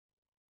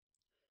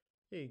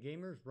Hey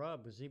gamers,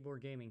 Rob with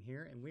ZborGaming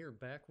here, and we are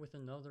back with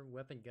another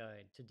weapon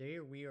guide. Today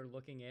we are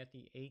looking at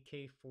the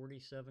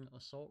AK-47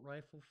 assault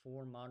rifle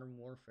for Modern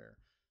Warfare.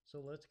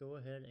 So let's go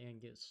ahead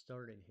and get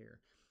started here.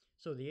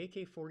 So the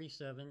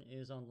AK-47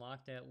 is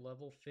unlocked at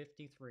level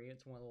 53.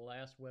 It's one of the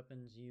last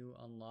weapons you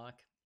unlock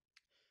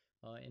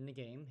in the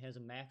game. Has a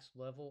max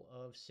level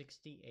of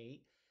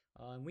 68.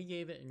 And we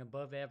gave it an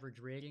above average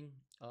rating.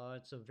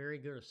 It's a very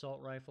good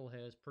assault rifle,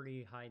 has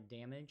pretty high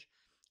damage,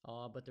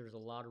 but there's a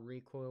lot of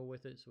recoil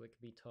with it, so it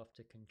can be tough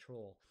to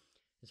control.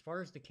 As far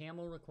as the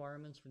camo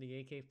requirements for the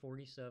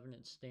AK-47,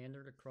 it's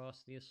standard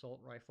across the assault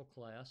rifle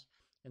class,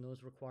 and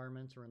those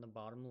requirements are in the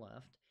bottom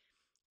left.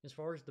 As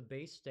far as the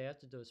base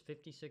stats, it does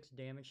 56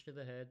 damage to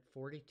the head,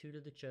 42 to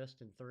the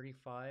chest, and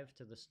 35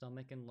 to the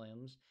stomach and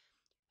limbs.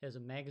 Has a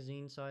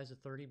magazine size of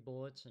 30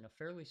 bullets and a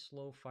fairly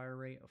slow fire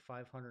rate of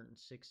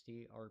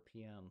 560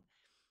 RPM.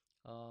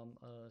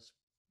 A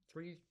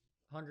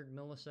 300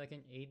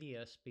 millisecond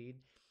ADS speed,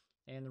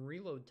 and the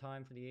reload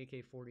time for the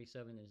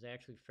AK-47 is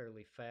actually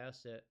fairly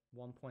fast at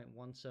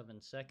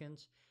 1.17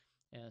 seconds,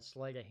 and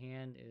sleight of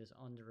hand is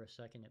under a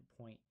second at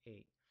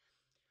 0.8.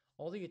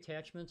 All the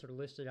attachments are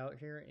listed out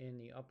here in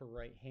the upper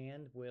right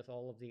hand with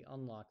all of the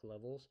unlock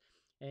levels.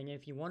 And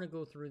if you want to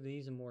go through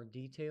these in more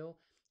detail,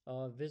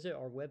 visit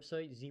our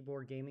website,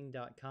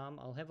 ZborGaming.com.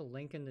 I'll have a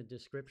link in the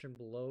description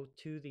below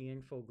to the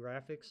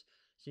infographics,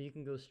 so you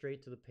can go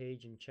straight to the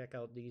page and check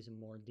out these in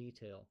more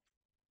detail.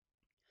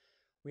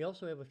 We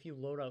also have a few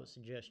loadout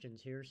suggestions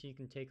here, so you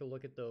can take a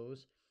look at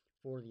those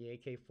for the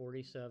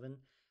AK-47.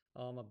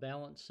 A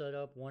balanced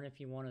setup, one if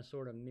you want to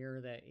sort of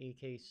mirror that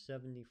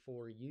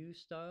AK-74U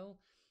style.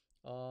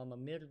 A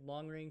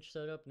mid-long range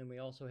setup, and then we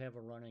also have a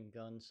run and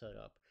gun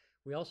setup.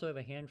 We also have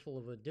a handful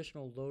of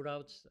additional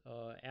loadouts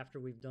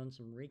after we've done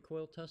some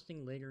recoil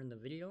testing later in the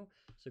video,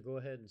 so go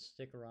ahead and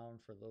stick around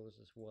for those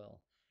as well.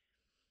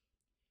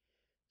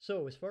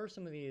 So as far as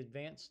some of the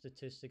advanced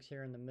statistics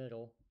here in the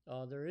middle,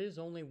 there is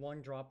only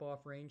one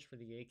drop-off range for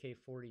the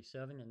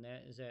AK-47, and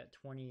that is at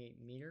 28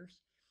 meters,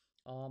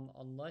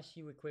 unless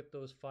you equip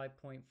those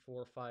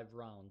 5.45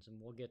 rounds, and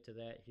we'll get to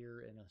that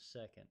here in a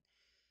second.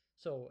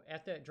 So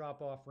at that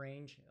drop-off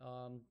range,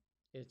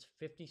 it's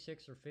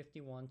 56 or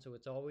 51, so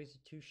it's always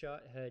a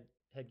two-shot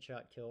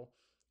headshot kill.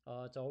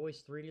 It's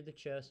always 3 to the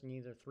chest and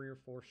either 3 or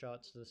 4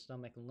 shots to the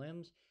stomach and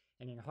limbs.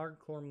 And in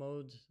hardcore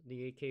modes,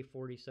 the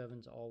AK-47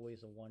 is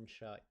always a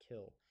one-shot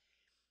kill.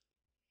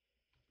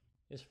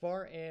 As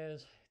far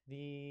as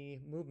the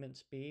movement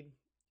speed,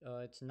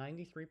 it's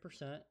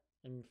 93%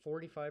 and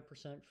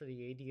 45% for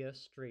the ADS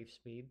strafe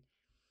speed.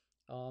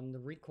 The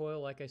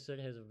recoil, like I said,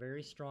 has a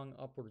very strong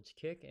upwards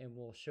kick, and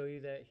we'll show you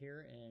that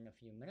here in a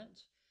few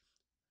minutes.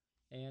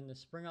 And the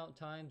spring out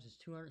times is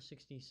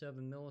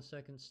 267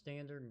 milliseconds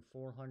standard and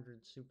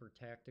 400 super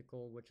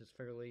tactical, which is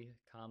fairly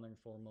common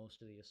for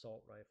most of the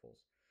assault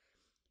rifles.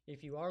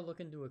 If you are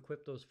looking to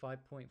equip those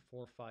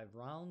 5.45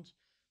 rounds,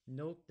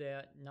 note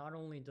that not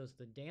only does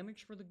the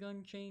damage for the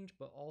gun change,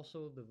 but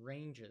also the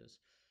ranges.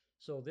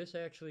 So this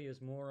actually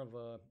is more of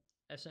a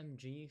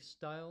SMG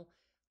style.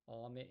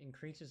 It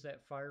increases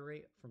that fire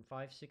rate from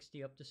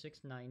 560 up to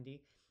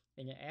 690,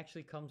 and it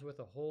actually comes with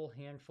a whole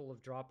handful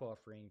of drop-off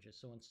ranges.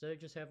 So instead of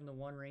just having the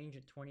one range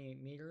at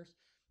 28 meters,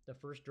 the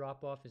first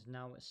drop-off is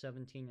now at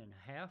 17 and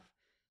a half,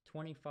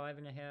 25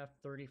 and a half,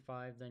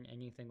 35, then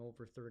anything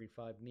over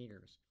 35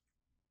 meters.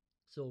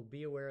 So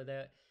be aware of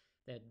that.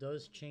 That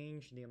does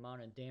change the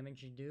amount of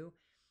damage you do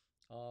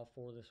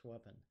for this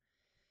weapon.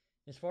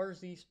 As far as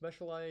the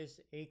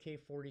specialized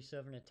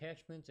AK-47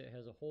 attachments, it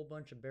has a whole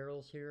bunch of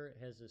barrels here.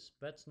 It has a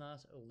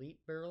Spetsnaz Elite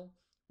barrel,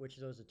 which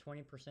does a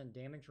 20%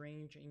 damage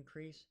range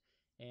increase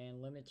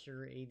and limits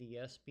your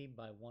ADS speed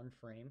by 1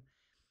 frame.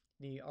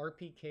 The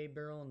RPK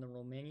barrel and the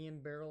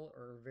Romanian barrel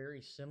are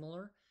very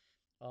similar,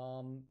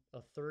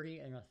 a 30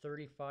 and a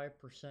 35%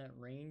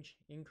 range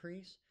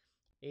increase.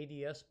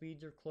 ADS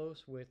speeds are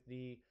close, with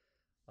the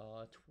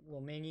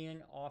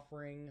Romanian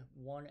offering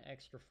 1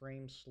 extra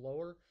frame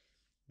slower.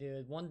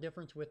 The one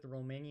difference with the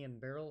Romanian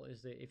barrel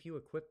is that if you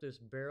equip this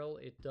barrel,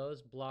 it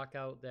does block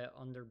out that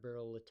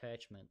underbarrel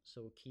attachment,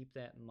 so keep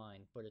that in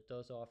mind, but it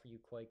does offer you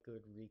quite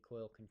good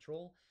recoil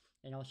control,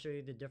 and I'll show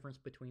you the difference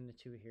between the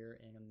two here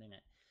in a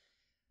minute.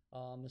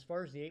 As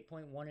far as the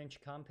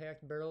 8.1-inch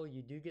compact barrel,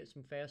 you do get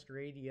some faster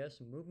ADS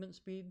and movement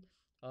speed,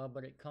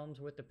 but it comes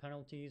with the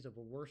penalties of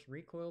a worse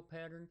recoil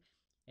pattern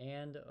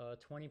and a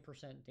 20%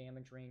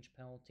 damage range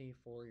penalty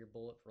for your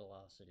bullet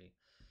velocity.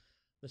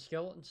 The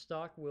skeleton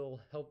stock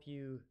will help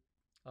you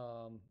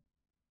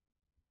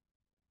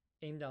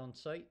aim down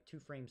sight 2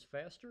 frames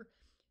faster,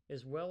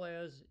 as well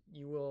as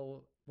you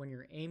will, when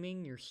you're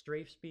aiming, your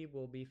strafe speed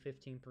will be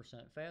 15%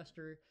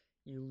 faster.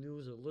 You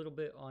lose a little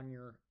bit on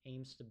your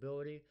aim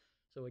stability.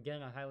 So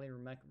again, I highly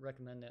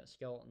recommend that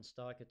skeleton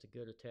stock. It's a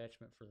good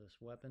attachment for this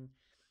weapon.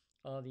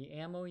 The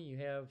ammo, you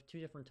have 2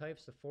 different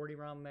types, the 40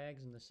 round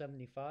mags and the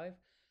 75.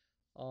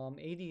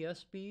 ADS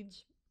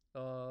speeds,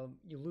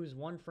 you lose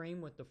 1 frame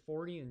with the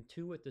 40 and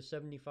 2 with the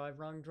 75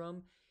 round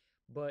drum.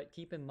 But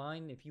keep in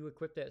mind, if you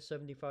equip that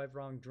 75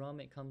 round drum,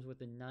 it comes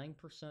with a 9%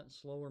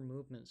 slower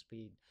movement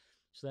speed.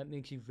 So that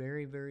makes you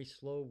very, very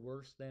slow,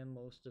 worse than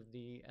most of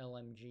the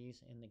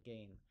LMGs in the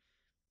game.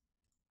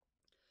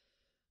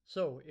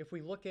 So if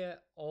we look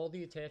at all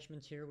the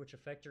attachments here which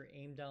affect your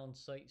aim down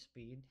sight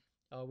speed,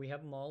 we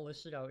have them all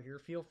listed out here.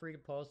 Feel free to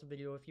pause the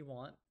video if you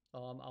want.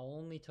 I'll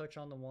only touch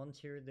on the ones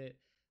here that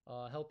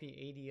help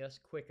you ADS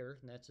quicker,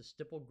 and that's a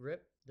stipple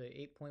grip, the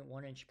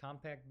 8.1-inch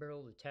compact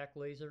barrel, the tack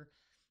laser,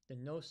 the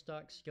no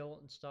stock,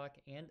 skeleton stock,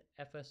 and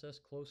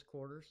FSS close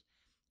quarters.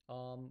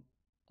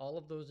 All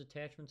of those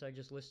attachments I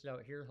just listed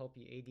out here help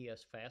you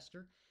ADS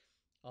faster.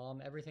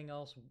 Everything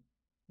else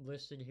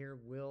listed here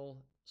will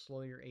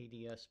slow your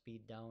ADS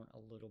speed down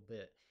a little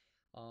bit.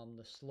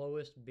 The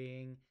slowest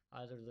being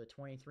either the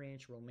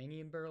 23-inch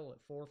Romanian barrel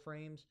at 4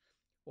 frames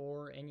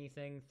or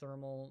anything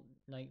thermal,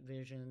 night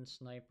vision,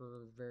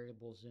 sniper,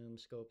 variable zoom,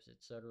 scopes,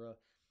 etc.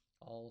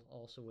 All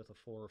also with a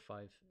 4 or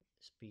 5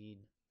 speed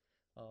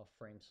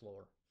frame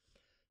slower.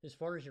 As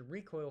far as your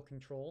recoil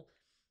control,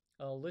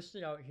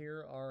 listed out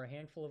here are a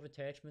handful of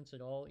attachments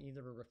that all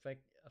either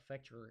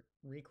affect your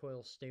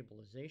recoil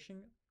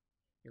stabilization,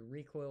 your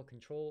recoil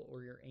control,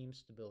 or your aim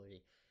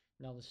stability.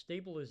 Now the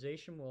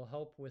stabilization will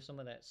help with some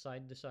of that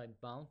side-to-side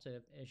bounce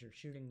as you're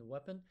shooting the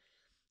weapon.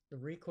 The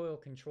recoil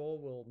control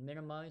will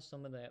minimize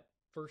some of that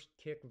first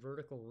kick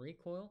vertical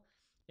recoil,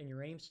 and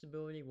your aim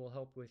stability will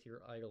help with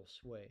your idle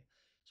sway.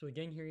 So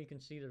again, here you can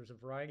see there's a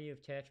variety of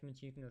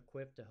attachments you can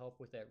equip to help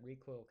with that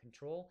recoil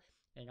control,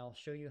 and I'll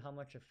show you how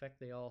much effect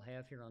they all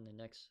have here on the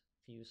next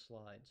few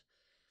slides.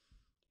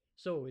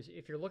 So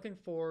if you're looking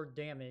for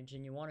damage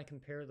and you want to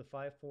compare the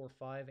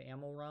 5.45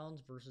 ammo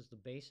rounds versus the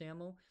base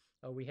ammo,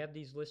 we have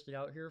these listed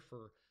out here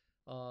for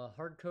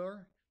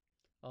hardcore,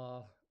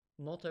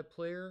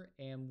 multiplayer,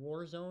 and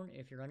Warzone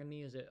if your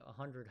enemy is at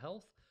 100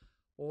 health,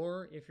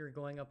 or if you're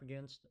going up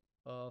against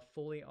a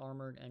fully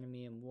armored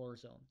enemy in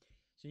Warzone.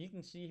 So you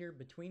can see here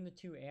between the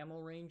two ammo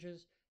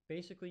ranges,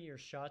 basically your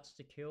shots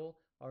to kill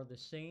are the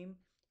same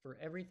for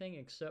everything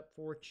except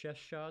for chest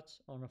shots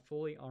on a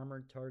fully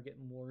armored target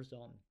in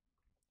Warzone.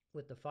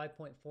 With the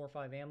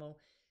 5.45 ammo,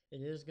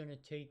 it is going to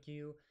take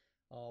you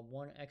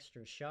one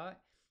extra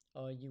shot.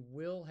 You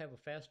will have a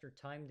faster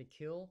time to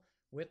kill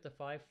with the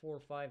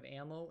 5.45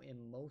 ammo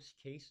in most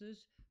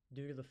cases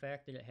due to the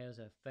fact that it has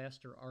a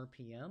faster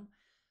RPM.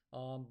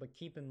 But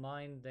keep in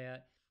mind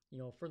that,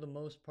 for the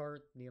most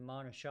part, the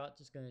amount of shots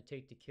it's going to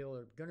take to kill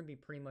are going to be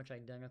pretty much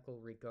identical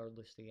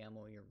regardless of the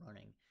ammo you're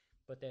running.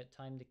 But that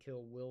time to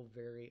kill will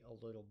vary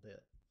a little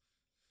bit.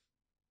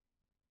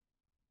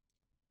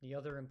 The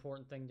other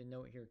important thing to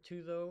note here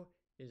too, though,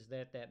 is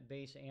that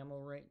base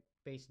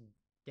base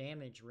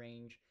damage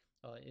range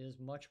is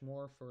much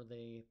more for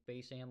the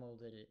base ammo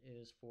than it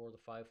is for the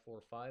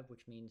 5.45,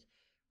 which means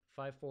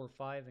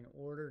 5.45, in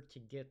order to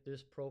get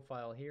this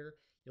profile here,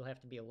 you'll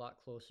have to be a lot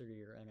closer to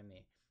your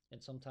enemy.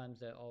 And sometimes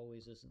that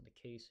always isn't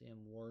the case in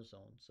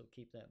Warzone, so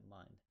keep that in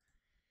mind.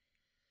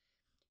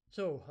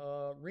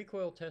 So,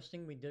 recoil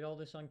testing, we did all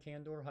this on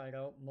Candor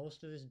Hideout.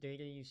 Most of this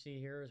data you see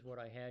here is what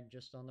I had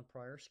just on the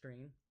prior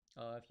screen.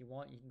 If you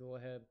want, you can go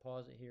ahead,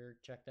 pause it here,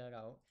 check that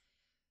out.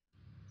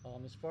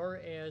 As far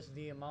as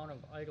the amount of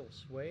idle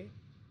sway,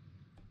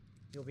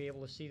 you'll be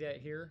able to see that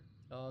here.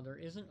 There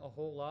isn't a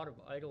whole lot of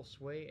idle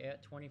sway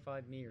at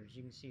 25 meters.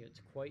 You can see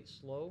it's quite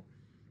slow.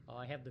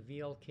 I have the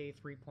VLK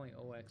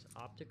 3.0x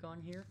optic on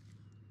here.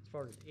 As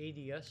far as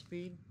ADS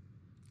speed,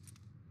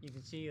 you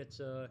can see it's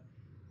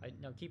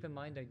now keep in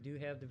mind I do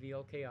have the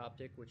VLK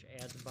optic, which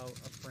adds about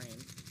a frame.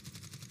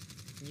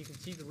 And you can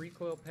see the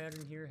recoil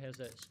pattern here has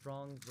that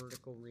strong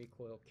vertical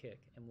recoil kick,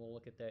 and we'll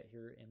look at that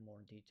here in more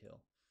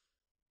detail.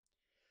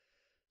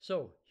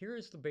 So here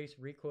is the base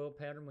recoil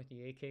pattern with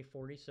the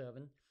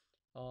AK-47.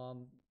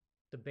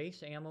 The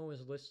base ammo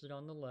is listed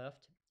on the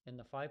left, and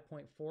the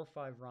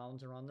 5.45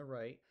 rounds are on the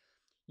right.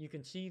 You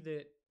can see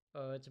that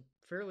it's a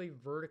fairly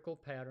vertical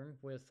pattern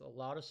with a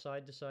lot of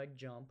side-to-side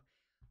jump.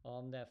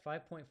 That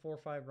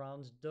 5.45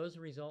 rounds does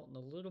result in a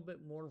little bit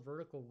more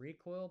vertical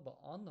recoil, but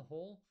on the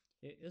whole,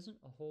 it isn't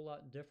a whole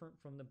lot different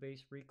from the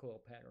base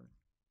recoil pattern.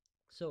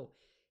 So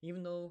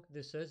even though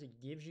this says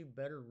it gives you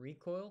better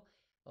recoil,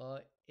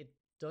 it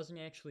doesn't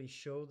actually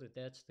show that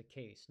that's the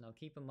case. Now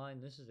keep in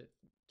mind this is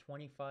a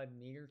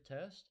 25-meter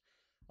test.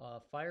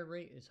 Fire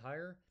rate is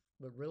higher,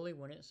 but really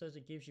when it says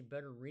it gives you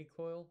better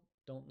recoil,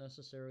 don't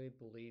necessarily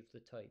believe the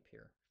type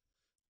here.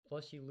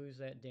 Plus you lose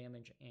that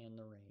damage and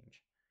the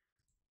range.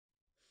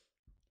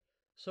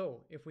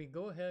 So if we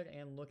go ahead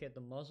and look at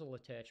the muzzle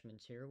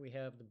attachments here, we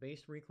have the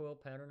base recoil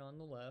pattern on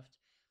the left.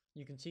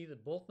 You can see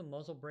that both the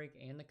muzzle brake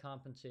and the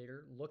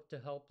compensator look to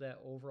help that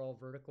overall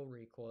vertical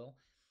recoil.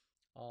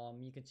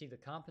 You can see the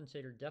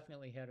compensator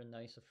definitely had a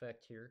nice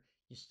effect here.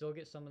 You still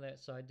get some of that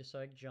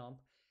side-to-side jump,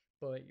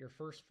 but your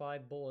first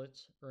 5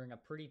 bullets are in a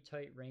pretty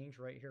tight range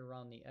right here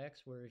around the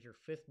X, whereas your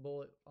 5th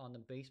bullet on the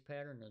base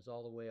pattern is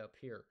all the way up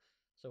here.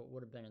 So it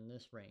would have been in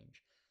this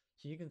range.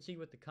 So you can see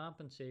with the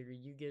compensator,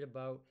 you get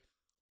about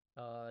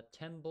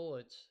 10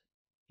 bullets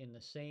in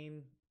the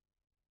same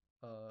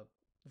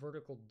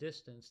vertical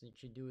distance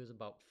that you do is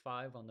about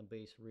 5 on the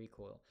base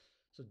recoil.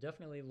 So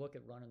definitely look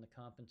at running the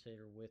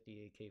compensator with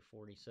the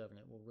AK-47.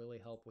 It will really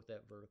help with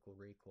that vertical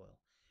recoil.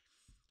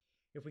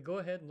 If we go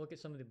ahead and look at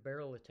some of the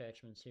barrel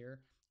attachments here,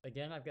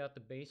 again, I've got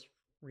the base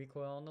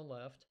recoil on the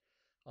left.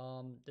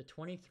 The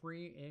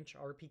 23-inch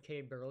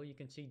RPK barrel, you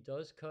can see,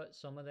 does cut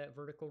some of that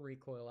vertical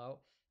recoil out,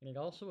 and it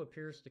also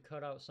appears to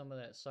cut out some of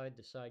that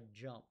side-to-side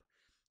jump,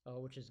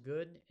 which is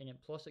good. And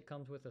plus it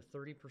comes with a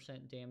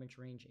 30% damage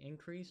range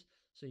increase,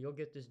 so you'll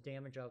get this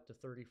damage out to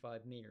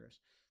 35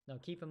 meters. Now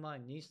keep in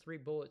mind, these 3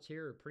 bullets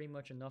here are pretty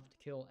much enough to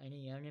kill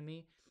any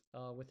enemy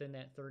within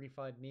that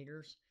 35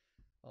 meters.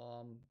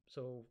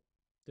 So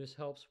this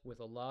helps with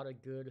a lot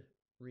of good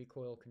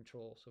recoil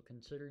control, so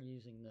consider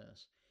using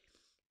this.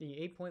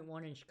 The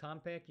 8.1-inch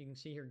compact, you can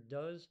see here,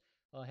 does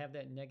have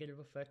that negative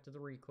effect of the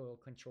recoil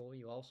control.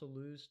 You also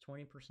lose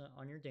 20%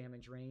 on your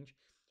damage range,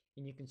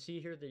 and you can see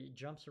here that it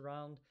jumps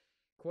around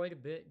quite a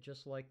bit,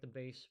 just like the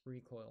base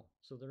recoil.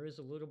 So there is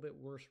a little bit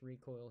worse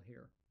recoil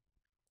here.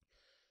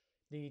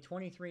 The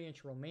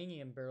 23-inch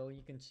Romanian barrel,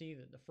 you can see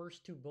that the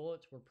first 2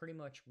 bullets were pretty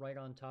much right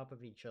on top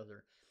of each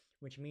other,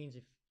 which means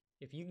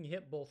if you can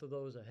hit both of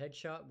those a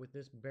headshot with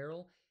this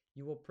barrel,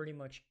 you will pretty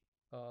much,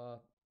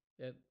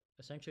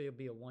 essentially it'll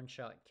be a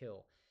one-shot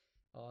kill,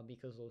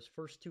 because those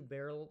first two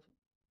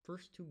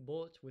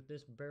bullets with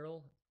this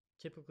barrel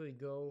typically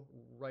go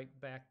right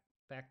back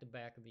to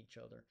back of each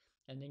other,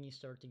 and then you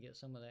start to get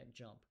some of that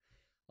jump.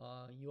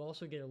 You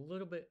also get a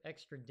little bit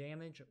extra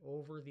damage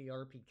over the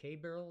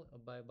RPK barrel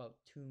by about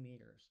 2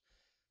 meters.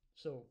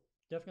 So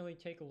definitely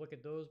take a look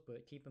at those,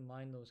 but keep in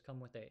mind those come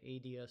with that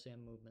ADS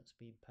and movement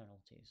speed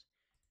penalties.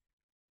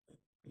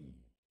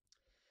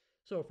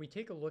 So if we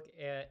take a look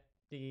at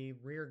the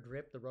rear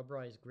grip, the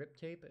rubberized grip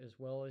tape, as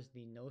well as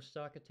the nose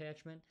stock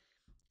attachment,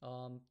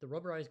 the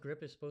rubberized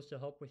grip is supposed to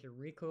help with your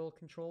recoil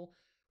control.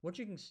 What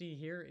you can see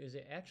here is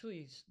it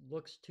actually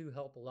looks to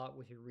help a lot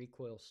with your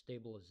recoil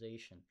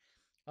stabilization.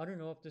 I don't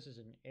know if this is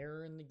an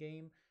error in the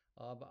game,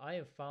 but I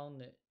have found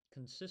that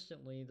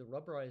consistently the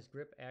rubberized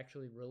grip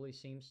actually really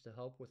seems to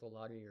help with a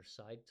lot of your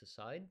side to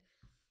side,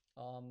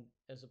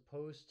 as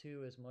opposed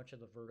to as much of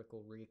the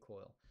vertical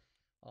recoil.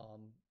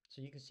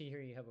 So you can see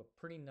here you have a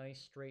pretty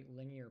nice straight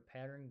linear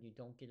pattern. You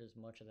don't get as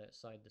much of that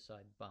side to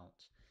side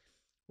bounce.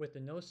 With the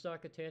nose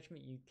stock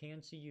attachment, you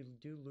can see you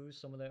do lose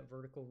some of that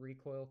vertical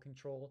recoil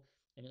control,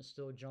 and it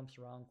still jumps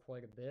around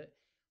quite a bit.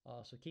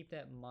 So keep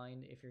that in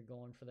mind if you're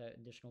going for that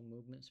additional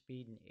movement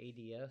speed and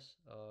ADS.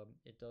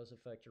 It does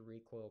affect your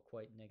recoil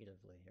quite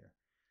negatively here.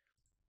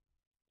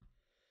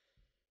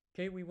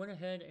 Okay, we went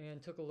ahead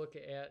and took a look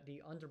at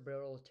the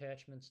underbarrel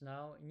attachments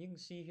now, and you can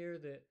see here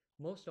that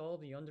most all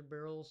the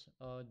underbarrels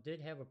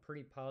did have a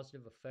pretty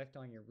positive effect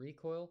on your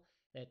recoil.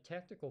 That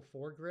tactical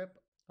foregrip,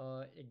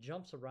 it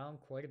jumps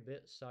around quite a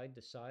bit side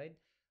to side.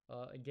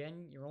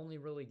 Again, you're only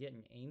really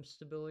getting aim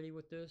stability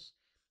with this.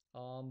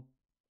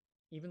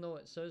 Even though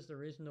it says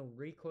there is no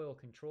recoil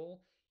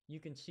control, you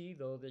can see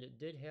though that it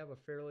did have a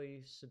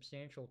fairly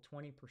substantial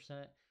 20%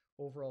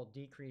 overall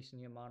decrease in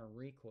the amount of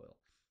recoil,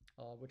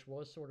 which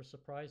was sort of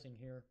surprising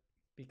here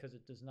because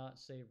it does not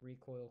say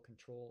recoil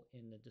control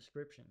in the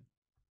description.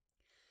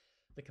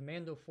 The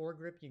Commando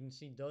foregrip, you can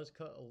see, does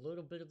cut a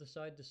little bit of the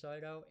side to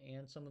side out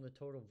and some of the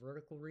total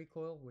vertical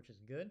recoil, which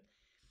is good.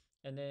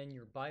 And then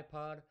your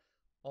bipod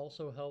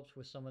also helps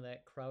with some of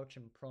that crouch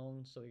and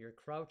prone. So your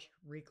crouch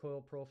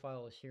recoil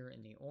profile is here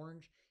in the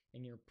orange,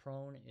 and your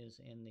prone is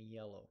in the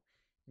yellow.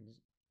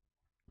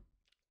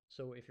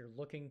 So if you're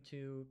looking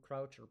to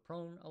crouch or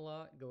prone a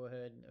lot, go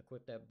ahead and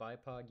equip that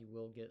bipod. You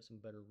will get some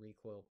better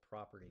recoil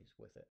properties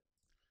with it.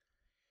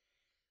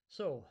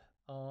 So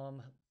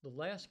the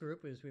last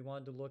group is we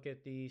wanted to look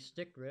at the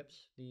stick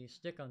grips, the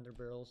stick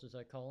underbarrels as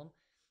I call them.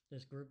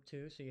 This group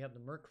 2, so you have the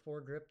Merc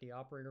foregrip, the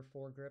Operator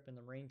foregrip, and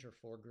the Ranger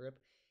foregrip.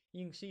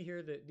 You can see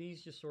here that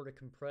these just sort of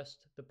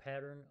compressed the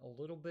pattern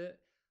a little bit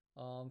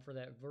for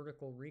that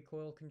vertical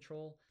recoil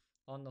control.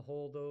 On the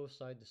whole though,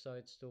 side to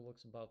side still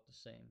looks about the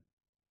same.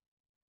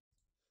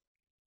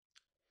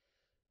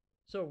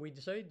 So we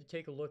decided to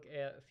take a look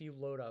at a few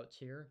loadouts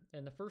here,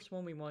 and the first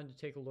one we wanted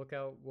to take a look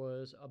at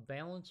was a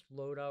balanced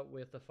loadout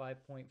with a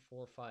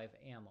 5.45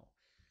 ammo.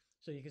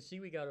 So you can see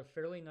we got a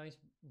fairly nice,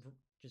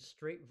 just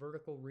straight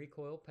vertical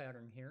recoil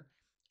pattern here.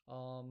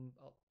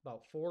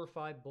 About 4 or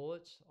 5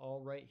 bullets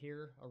all right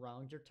here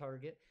around your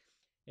target.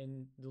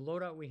 And the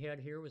loadout we had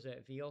here was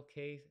that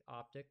VLK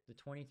optic, the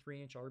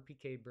 23-inch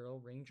RPK barrel,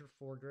 Ranger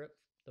foregrip,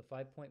 the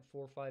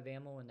 5.45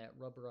 ammo, and that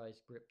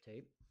rubberized grip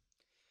tape.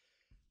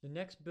 The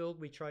next build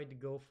we tried to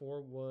go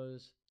for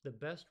was the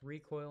best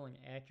recoil and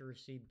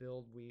accuracy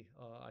build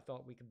I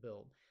thought we could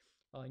build.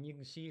 And you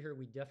can see here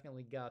we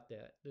definitely got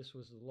that. This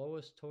was the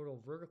lowest total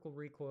vertical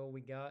recoil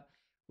we got.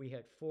 We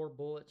had 4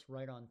 bullets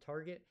right on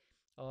target,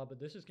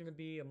 but this is going to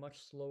be a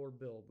much slower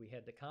build. We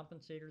had the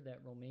compensator,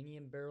 that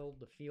Romanian barrel,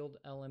 the field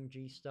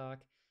LMG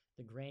stock,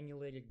 the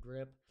granulated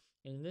grip,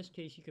 and in this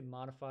case you can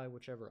modify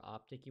whichever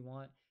optic you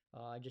want.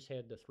 I just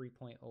had the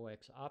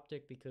 3.0x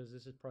optic because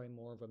this is probably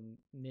more of a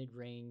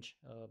mid-range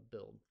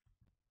build.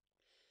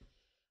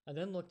 I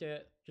then looked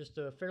at just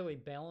a fairly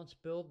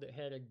balanced build that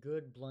had a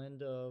good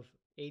blend of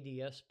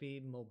ADS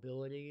speed,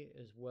 mobility,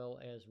 as well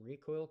as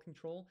recoil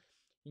control.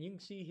 And you can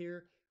see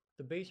here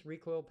the base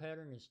recoil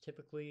pattern is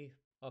typically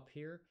up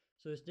here.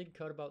 So this did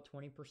cut about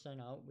 20%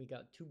 out. We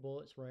got 2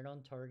 bullets right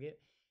on target,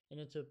 and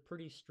it's a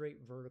pretty straight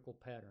vertical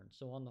pattern.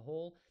 So on the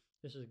whole,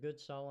 this is a good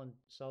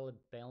solid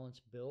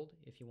balanced build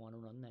if you want to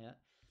run that.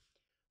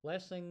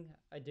 Last thing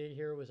I did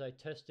here was I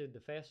tested the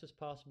fastest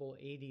possible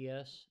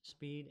ADS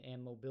speed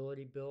and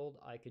mobility build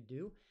I could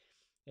do.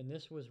 And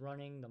this was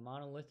running the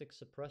monolithic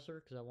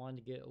suppressor because I wanted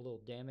to get a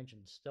little damage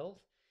and stealth.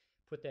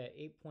 Put that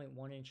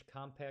 8.1 inch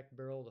compact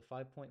barrel, the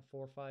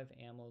 5.45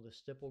 ammo, the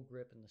stipple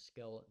grip, and the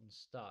skeleton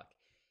stock.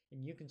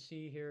 And you can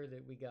see here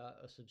that we got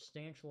a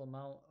substantial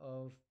amount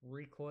of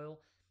recoil.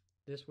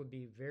 This would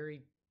be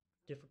very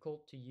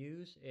difficult to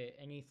use at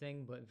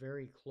anything but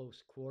very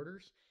close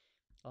quarters.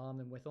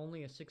 And with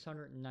only a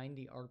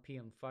 690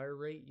 RPM fire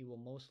rate, you will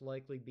most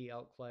likely be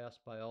outclassed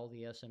by all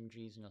the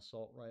SMGs and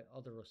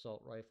other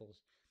assault rifles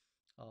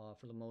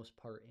for the most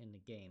part in the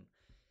game.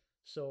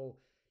 So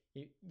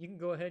you can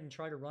go ahead and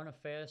try to run a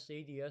fast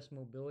ADS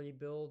mobility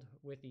build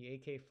with the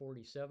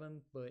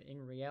AK-47, but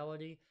in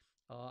reality,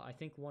 I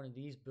think one of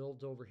these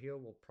builds over here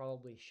will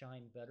probably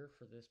shine better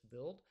for this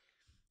build.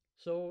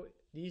 So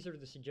these are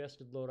the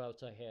suggested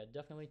loadouts I had.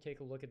 Definitely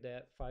take a look at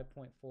that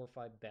 5.45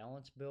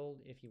 balance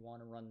build if you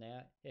want to run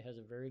that. It has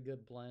a very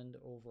good blend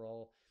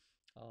overall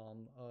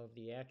of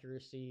the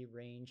accuracy,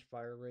 range,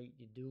 fire rate.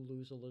 You do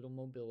lose a little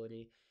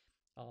mobility.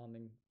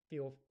 And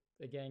feel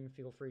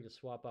free to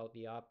swap out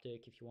the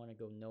optic if you want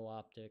to go no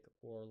optic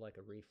or like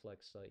a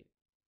reflex sight.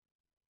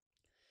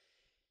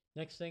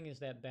 Next thing is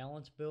that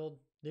balance build.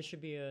 This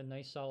should be a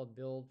nice solid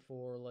build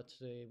for, let's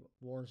say,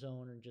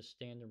 Warzone or just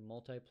standard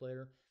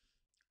multiplayer.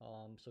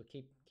 So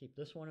keep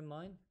this one in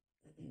mind.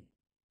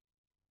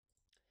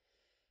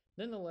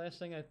 Then the last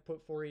thing I've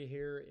put for you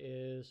here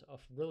is a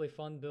really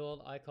fun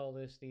build. I call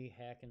this the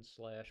hack and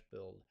slash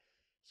build.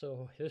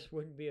 So this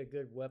wouldn't be a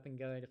good weapon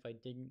guide if I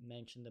didn't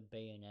mention the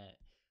bayonet.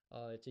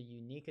 It's a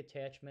unique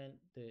attachment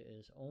that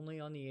is only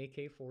on the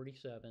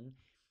AK-47.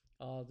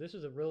 This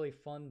is a really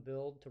fun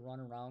build to run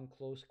around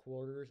close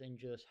quarters and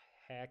just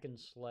hack and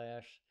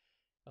slash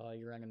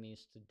your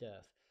enemies to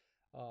death.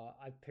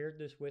 I paired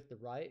this with the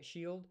riot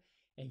shield,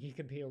 and you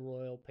can be a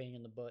royal pain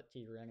in the butt to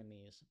your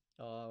enemies.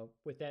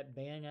 With that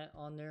bayonet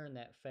on there and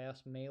that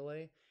fast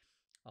melee,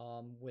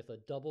 with a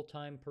double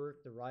time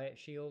perk, the riot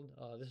shield,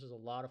 this is a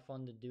lot of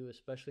fun to do,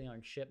 especially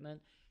on shipment,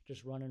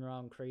 just running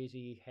around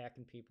crazy,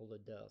 hacking people to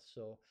death.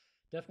 So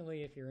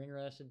definitely, if you're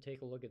interested,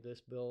 take a look at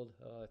this build.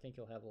 I think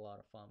you'll have a lot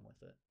of fun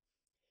with it.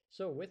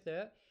 So with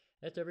that,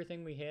 that's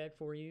everything we had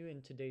for you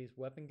in today's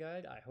weapon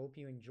guide. I hope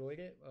you enjoyed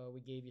it.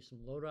 We gave you some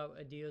loadout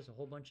ideas, a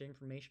whole bunch of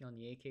information on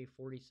the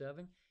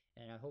AK-47,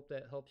 and I hope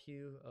that helps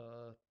you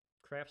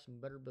craft some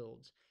better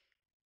builds.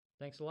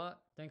 Thanks a lot.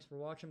 Thanks for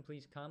watching.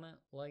 Please comment,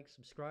 like,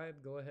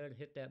 subscribe. Go ahead,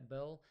 hit that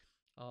bell.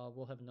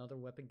 We'll have another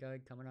weapon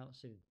guide coming out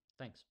soon.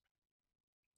 Thanks.